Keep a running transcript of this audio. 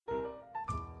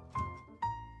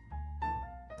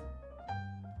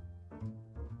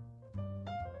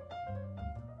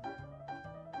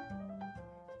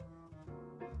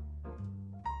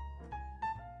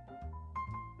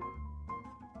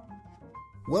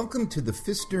Welcome to the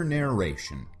Pfister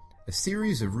Narration, a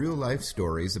series of real-life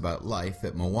stories about life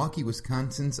at Milwaukee,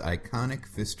 Wisconsin's iconic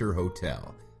Pfister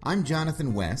Hotel. I'm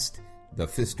Jonathan West, the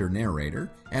Pfister narrator,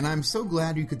 and I'm so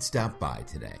glad you could stop by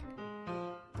today.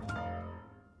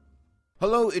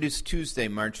 Hello, it is Tuesday,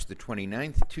 March the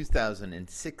 29th,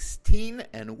 2016,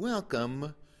 and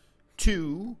welcome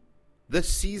to the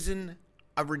season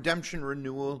of redemption,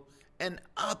 renewal, and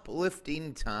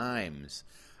uplifting times.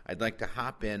 I'd like to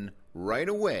hop in right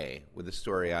away with a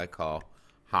story I call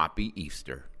Hoppy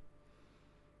Easter.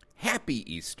 Happy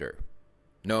Easter.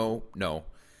 No,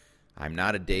 I'm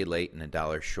not a day late and a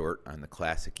dollar short on the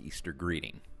classic Easter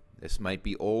greeting. This might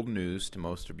be old news to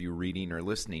most of you reading or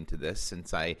listening to this,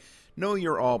 since I know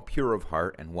you're all pure of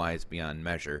heart and wise beyond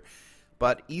measure.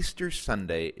 But Easter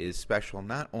Sunday is special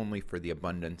not only for the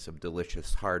abundance of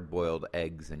delicious hard-boiled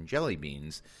eggs and jelly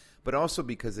beans, but also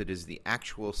because it is the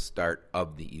actual start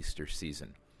of the Easter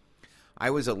season. I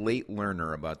was a late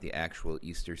learner about the actual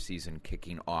Easter season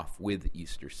kicking off with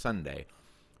Easter Sunday,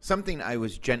 something I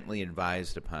was gently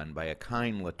advised upon by a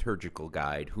kind liturgical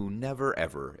guide who never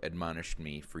ever admonished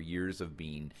me for years of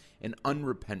being an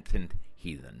unrepentant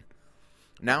heathen.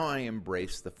 Now I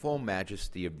embrace the full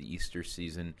majesty of the Easter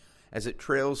season as it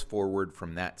trails forward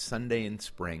from that Sunday in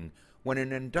spring when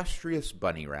an industrious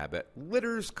bunny rabbit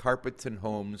litters carpets and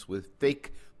homes with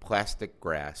fake plastic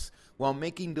grass while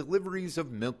making deliveries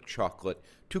of milk chocolate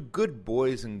to good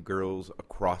boys and girls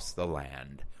across the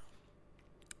land.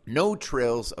 No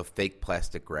trails of fake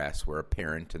plastic grass were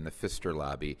apparent in the Pfister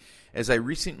lobby as I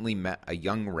recently met a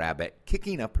young rabbit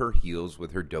kicking up her heels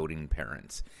with her doting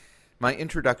parents. My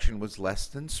introduction was less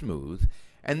than smooth,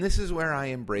 and this is where I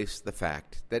embrace the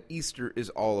fact that Easter is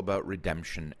all about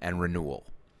redemption and renewal.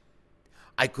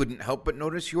 "I couldn't help but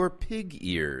notice your pig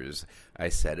ears," I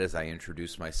said as I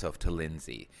introduced myself to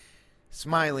Lindsay.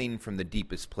 Smiling from the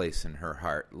deepest place in her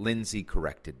heart, Lindsay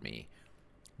corrected me.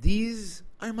 "These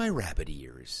are my rabbit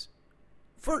ears.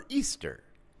 For Easter."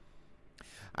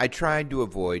 I tried to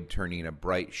avoid turning a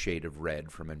bright shade of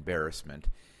red from embarrassment,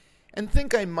 and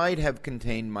think I might have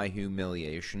contained my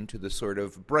humiliation to the sort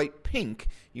of bright pink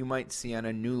you might see on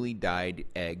a newly dyed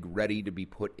egg ready to be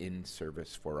put in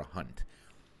service for a hunt.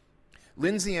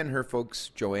 Lindsay and her folks,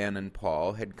 Joanne and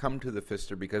Paul, had come to the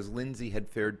Pfister because Lindsay had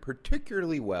fared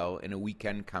particularly well in a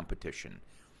weekend competition.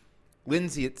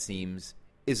 Lindsay, it seems,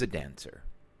 is a dancer.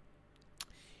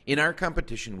 In our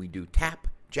competition, we do tap,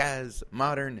 jazz,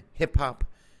 modern, hip-hop.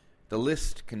 The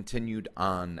list continued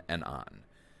on and on.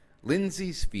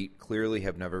 Lindsay's feet clearly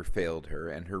have never failed her,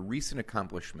 and her recent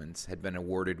accomplishments had been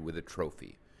awarded with a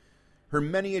trophy. Her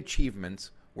many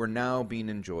achievements were now being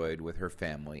enjoyed with her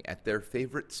family at their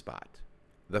favorite spot,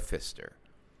 the Pfister.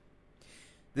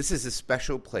 "This is a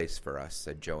special place for us,"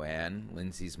 said Joanne,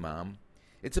 Lindsay's mom.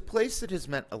 "It's a place that has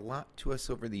meant a lot to us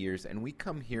over the years, and we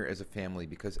come here as a family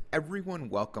because everyone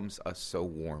welcomes us so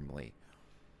warmly."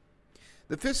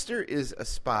 The Pfister is a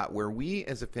spot where we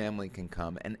as a family can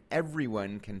come and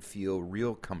everyone can feel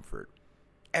real comfort.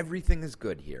 "Everything is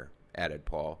good here," added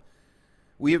Paul.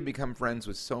 "We have become friends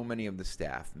with so many of the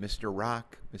staff, Mr.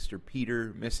 Rock, Mr.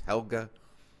 Peter, Miss Helga."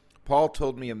 Paul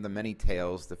told me of the many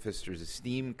tales the Pfister's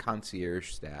esteemed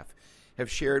concierge staff have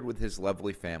shared with his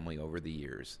lovely family over the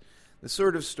years, the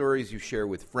sort of stories you share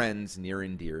with friends near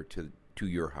and dear to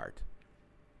your heart.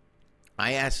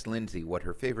 I asked Lindsay what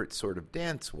her favorite sort of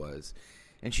dance was,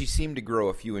 and she seemed to grow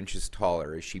a few inches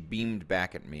taller as she beamed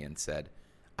back at me and said,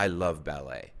 "I love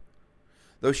ballet."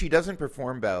 Though she doesn't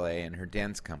perform ballet in her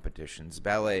dance competitions,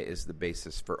 ballet is the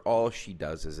basis for all she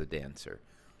does as a dancer,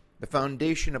 the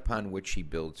foundation upon which she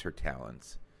builds her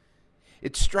talents.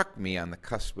 It struck me on the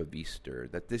cusp of Easter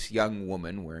that this young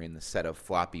woman wearing the set of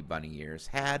floppy bunny ears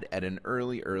had, at an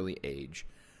early age,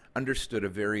 understood a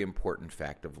very important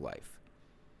fact of life.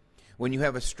 When you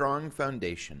have a strong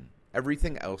foundation,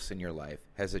 everything else in your life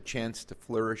has a chance to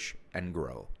flourish and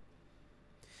grow.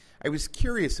 I was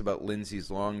curious about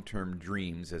Lindsay's long-term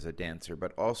dreams as a dancer,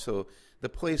 but also the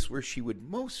place where she would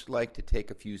most like to take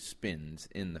a few spins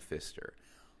in the Pfister.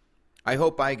 I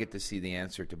hope I get to see the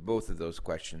answer to both of those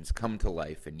questions come to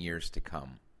life in years to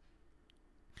come.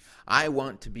 "I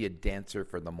want to be a dancer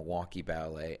for the Milwaukee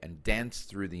Ballet and dance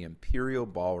through the Imperial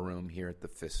Ballroom here at the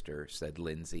Pfister," said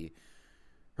Lindsay.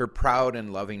 Her proud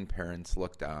and loving parents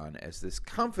looked on as this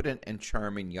confident and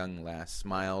charming young lass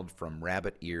smiled from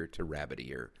rabbit ear to rabbit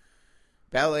ear.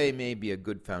 Ballet may be a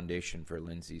good foundation for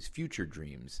Lindsay's future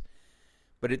dreams,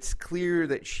 but it's clear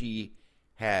that she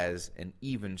has an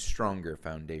even stronger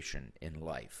foundation in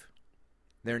life.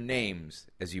 Their names,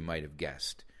 as you might have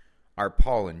guessed, are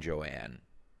Paul and Joanne,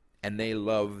 and they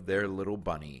love their little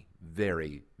bunny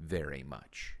very, very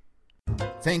much.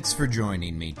 Thanks for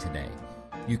joining me today.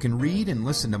 You can read and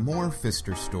listen to more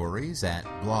Pfister stories at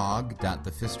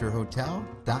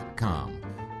blog.thepfisterhotel.com.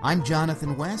 I'm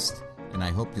Jonathan West, and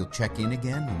I hope you'll check in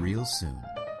again real soon.